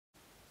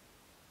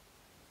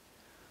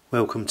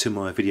Welcome to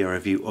my video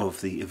review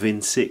of the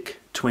VINSIC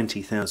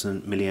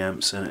 20000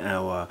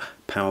 mAh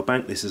power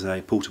bank. This is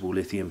a portable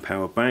lithium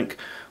power bank.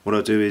 What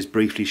I'll do is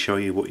briefly show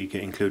you what you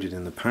get included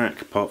in the pack.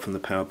 Apart from the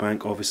power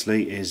bank,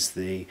 obviously, is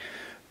the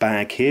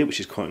bag here, which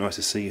is quite nice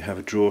to see. You have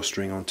a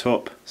drawstring on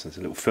top, so it's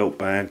a little felt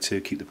bag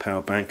to keep the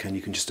power bank, and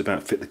you can just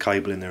about fit the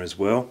cable in there as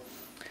well.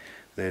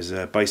 There's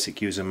a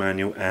basic user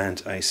manual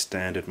and a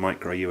standard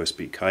micro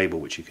USB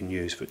cable, which you can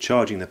use for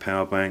charging the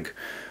power bank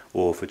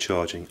or for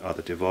charging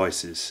other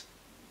devices.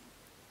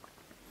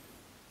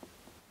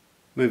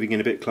 Moving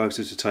in a bit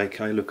closer to take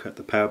a look at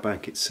the power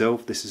bank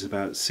itself, this is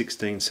about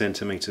 16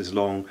 centimeters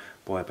long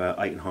by about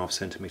 8.5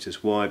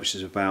 centimeters wide, which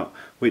is about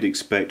what you'd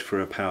expect for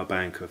a power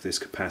bank of this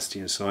capacity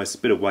and size. There's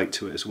a bit of weight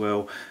to it as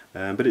well,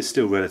 but it's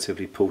still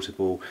relatively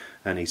portable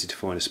and easy to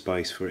find a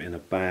space for it in a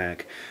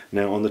bag.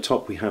 Now on the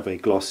top we have a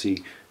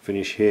glossy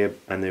finish here,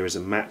 and there is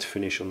a matte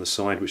finish on the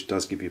side which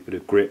does give you a bit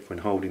of grip when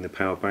holding the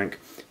power bank.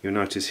 You'll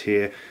notice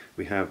here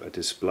we have a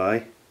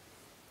display.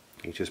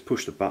 You just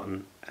push the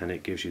button and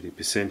it gives you the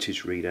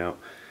percentage readout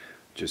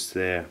just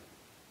there.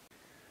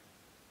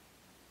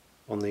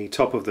 On the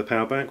top of the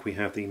power bank we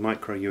have the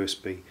micro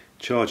USB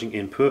charging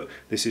input.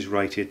 This is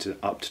rated to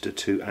up to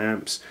 2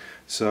 amps.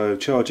 So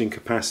charging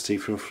capacity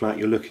from flat,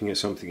 you're looking at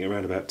something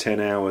around about 10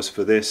 hours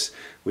for this,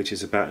 which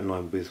is about in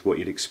line with what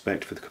you'd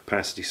expect for the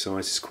capacity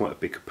size. It's quite a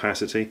big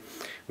capacity.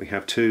 We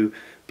have two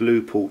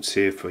blue ports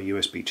here for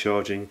USB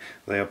charging.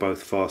 They are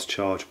both fast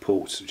charge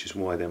ports, which is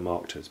why they're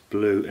marked as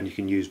blue, and you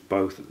can use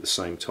both at the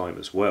same time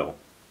as well.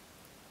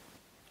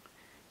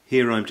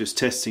 Here I'm just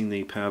testing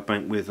the power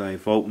bank with a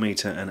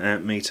voltmeter and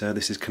amp meter.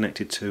 This is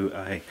connected to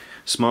a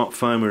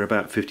smartphone. We're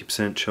about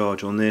 50%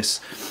 charge on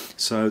this.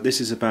 So this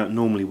is about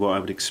normally what I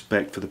would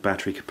expect for the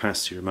battery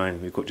capacity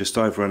remaining. We've got just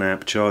over an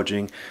amp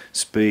charging,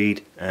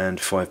 speed and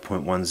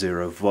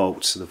 5.10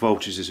 volts. So the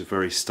voltage is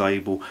very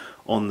stable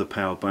on the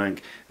power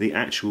bank. The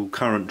actual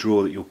current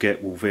draw that you'll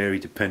get will vary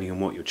depending on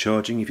what you're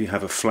charging. If you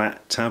have a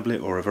flat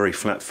tablet or a very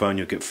flat phone,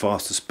 you'll get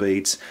faster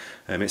speeds.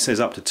 It says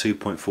up to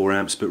 2.4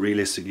 amps, but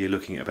realistically you're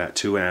looking at about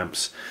 2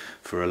 amps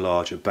for a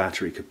larger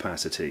battery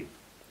capacity.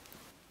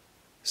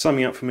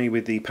 Summing up for me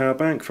with the power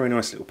bank, very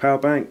nice little power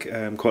bank.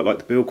 Quite like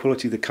the build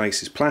quality. The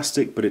case is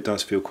plastic, but it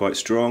does feel quite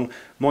strong.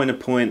 Minor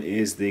point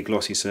is the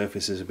glossy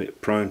surface is a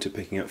bit prone to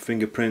picking up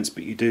fingerprints,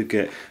 but you do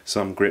get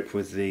some grip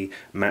with the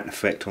matte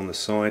effect on the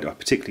side. I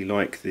particularly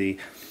like the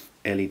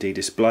LED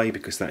display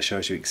because that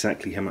shows you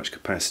exactly how much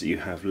capacity you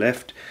have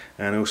left,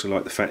 and I also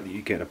like the fact that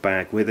you get a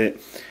bag with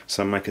it.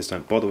 Some makers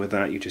don't bother with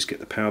that, you just get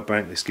the power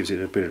bank. This gives it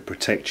a bit of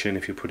protection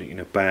if you're putting it in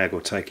a bag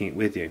or taking it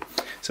with you.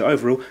 So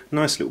overall,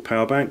 nice little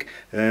power bank,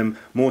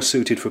 more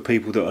suited for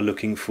people that are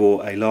looking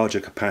for a larger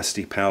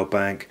capacity power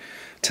bank,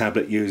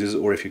 tablet users,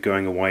 or if you're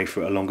going away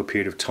for a longer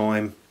period of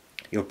time.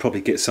 You'll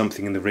probably get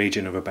something in the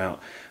region of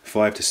about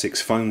 5 to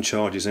 6 phone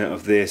charges out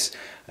of this,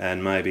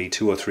 and maybe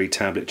 2 or 3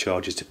 tablet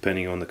charges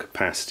depending on the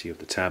capacity of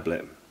the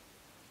tablet.